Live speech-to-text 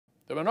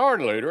The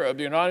minority leader of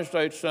the United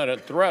States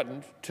Senate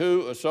threatened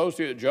 2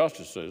 associate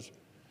justices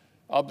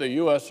of the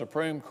U.S.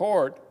 Supreme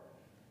Court,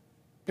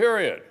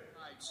 period.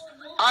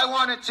 I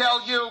want to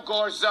tell you,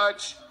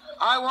 Gorsuch,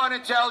 I want to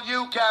tell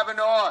you,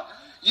 Kavanaugh,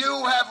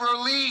 you have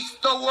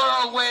released the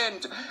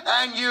whirlwind,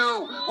 and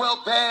you will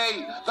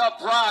pay the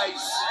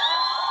price.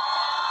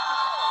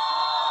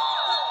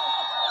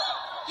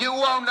 You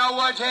won't know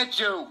what hit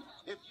you.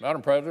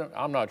 Madam President,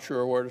 I'm not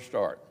sure where to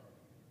start.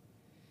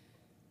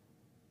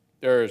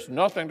 There is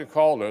nothing to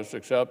call this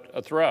except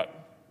a threat.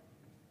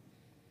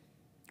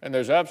 And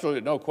there's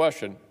absolutely no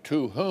question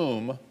to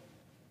whom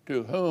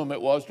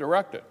it was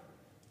directed.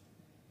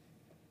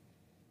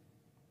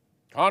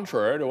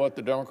 Contrary to what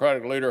the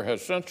Democratic leader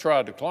has since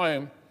tried to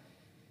claim,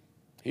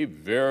 he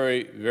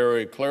very,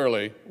 very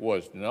clearly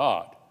was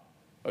not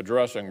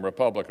addressing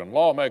Republican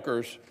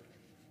lawmakers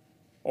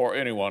or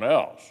anyone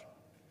else.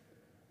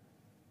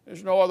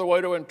 There's no other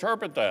way to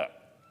interpret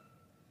that.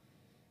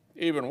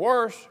 Even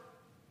worse,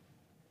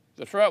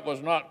 the threat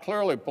was not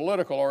clearly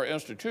political or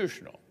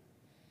institutional.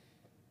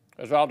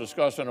 As I'll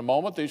discuss in a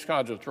moment, these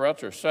kinds of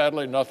threats are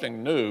sadly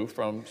nothing new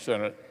from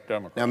Senate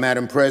Democrats. Now,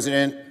 Madam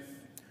President,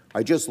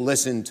 I just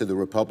listened to the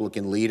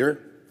Republican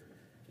leader,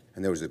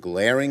 and there was a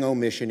glaring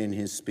omission in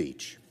his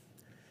speech.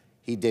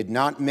 He did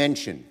not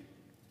mention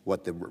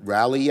what the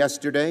rally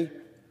yesterday,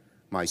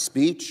 my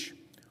speech,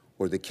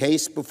 or the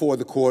case before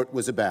the court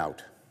was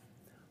about: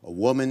 a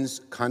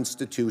woman's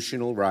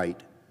constitutional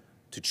right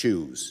to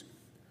choose.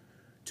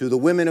 To the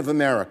women of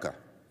America,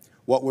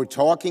 what we're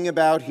talking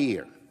about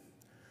here,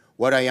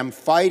 what I am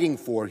fighting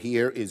for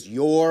here, is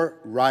your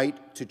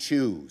right to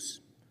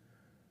choose.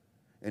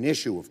 An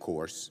issue, of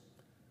course,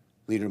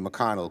 Leader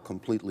McConnell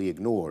completely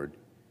ignored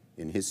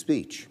in his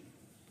speech.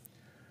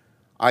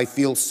 I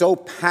feel so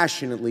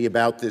passionately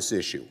about this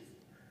issue,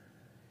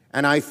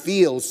 and I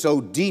feel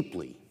so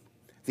deeply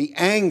the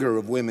anger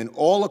of women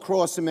all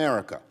across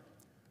America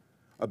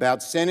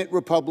about Senate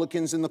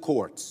Republicans in the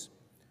courts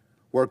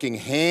working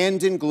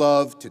hand in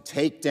glove to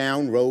take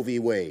down Roe v.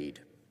 Wade.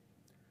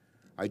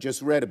 I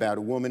just read about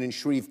a woman in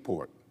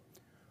Shreveport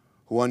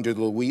who, under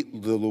the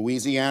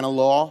Louisiana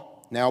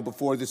law, now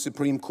before the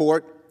Supreme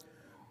Court,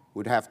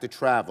 would have to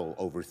travel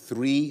over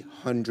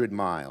 300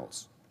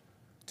 miles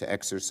to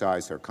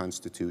exercise her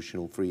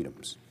constitutional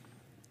freedoms.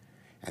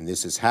 And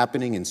this is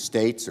happening in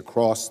states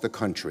across the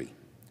country.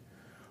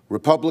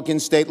 Republican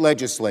state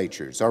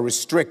legislatures are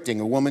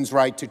restricting a woman's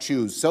right to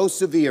choose so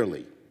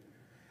severely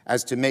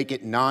as to make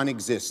it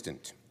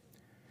non-existent.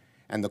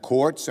 And the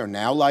courts are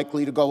now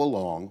likely to go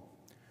along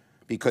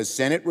because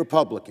Senate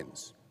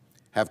Republicans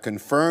have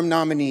confirmed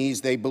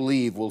nominees they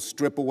believe will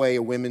strip away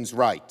a woman's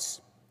rights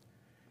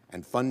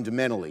and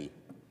fundamentally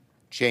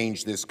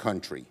change this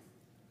country,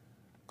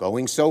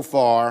 going so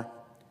far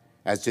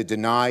as to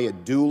deny a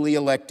duly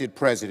elected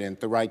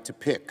president the right to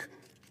pick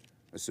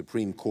a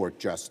Supreme Court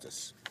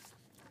justice.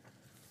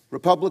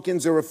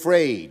 Republicans are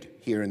afraid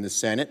here in the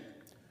Senate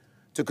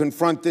to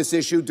confront this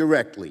issue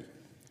directly,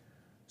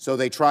 so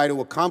they try to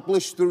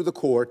accomplish through the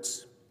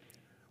courts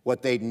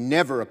what they'd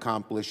never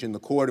accomplish in the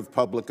court of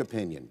public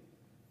opinion,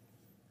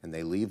 and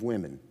they leave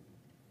women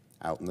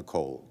out in the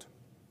cold.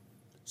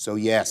 So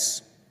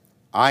yes,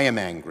 I am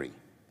angry.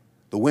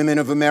 The women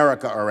of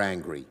America are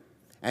angry.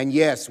 And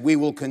yes, we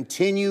will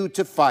continue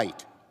to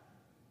fight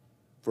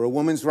for a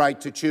woman's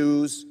right to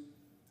choose.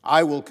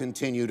 I will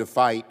continue to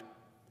fight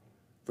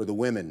for the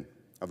women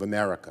of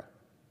America.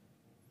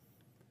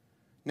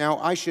 Now,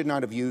 I should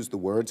not have used the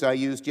words I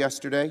used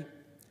yesterday.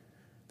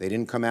 They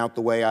didn't come out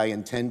the way I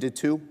intended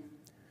to.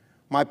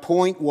 My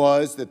point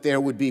was that there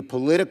would be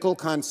political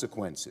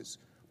consequences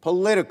for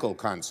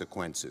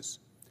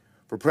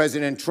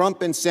President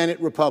Trump and Senate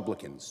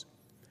Republicans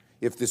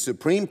if the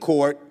Supreme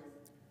Court,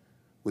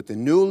 with the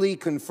newly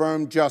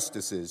confirmed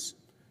justices,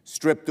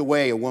 stripped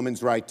away a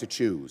woman's right to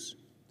choose.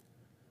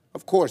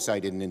 Of course, I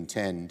didn't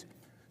intend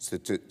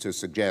to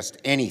suggest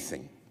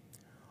anything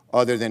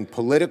other than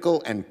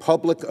political and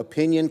public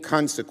opinion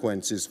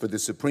consequences for the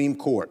Supreme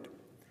Court,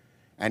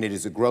 and it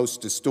is a gross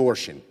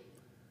distortion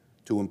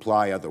to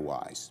imply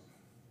otherwise.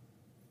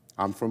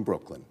 I'm from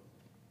Brooklyn.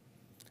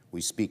 We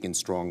speak in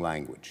strong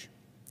language.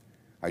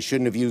 I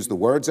shouldn't have used the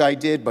words I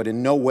did, but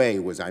in no way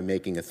was I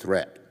making a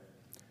threat.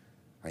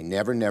 I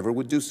never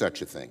would do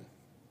such a thing.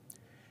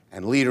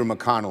 And Leader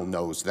McConnell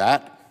knows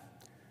that.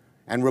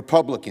 And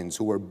Republicans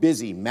who are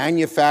busy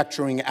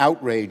manufacturing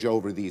outrage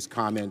over these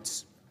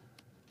comments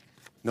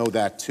know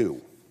that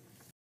too.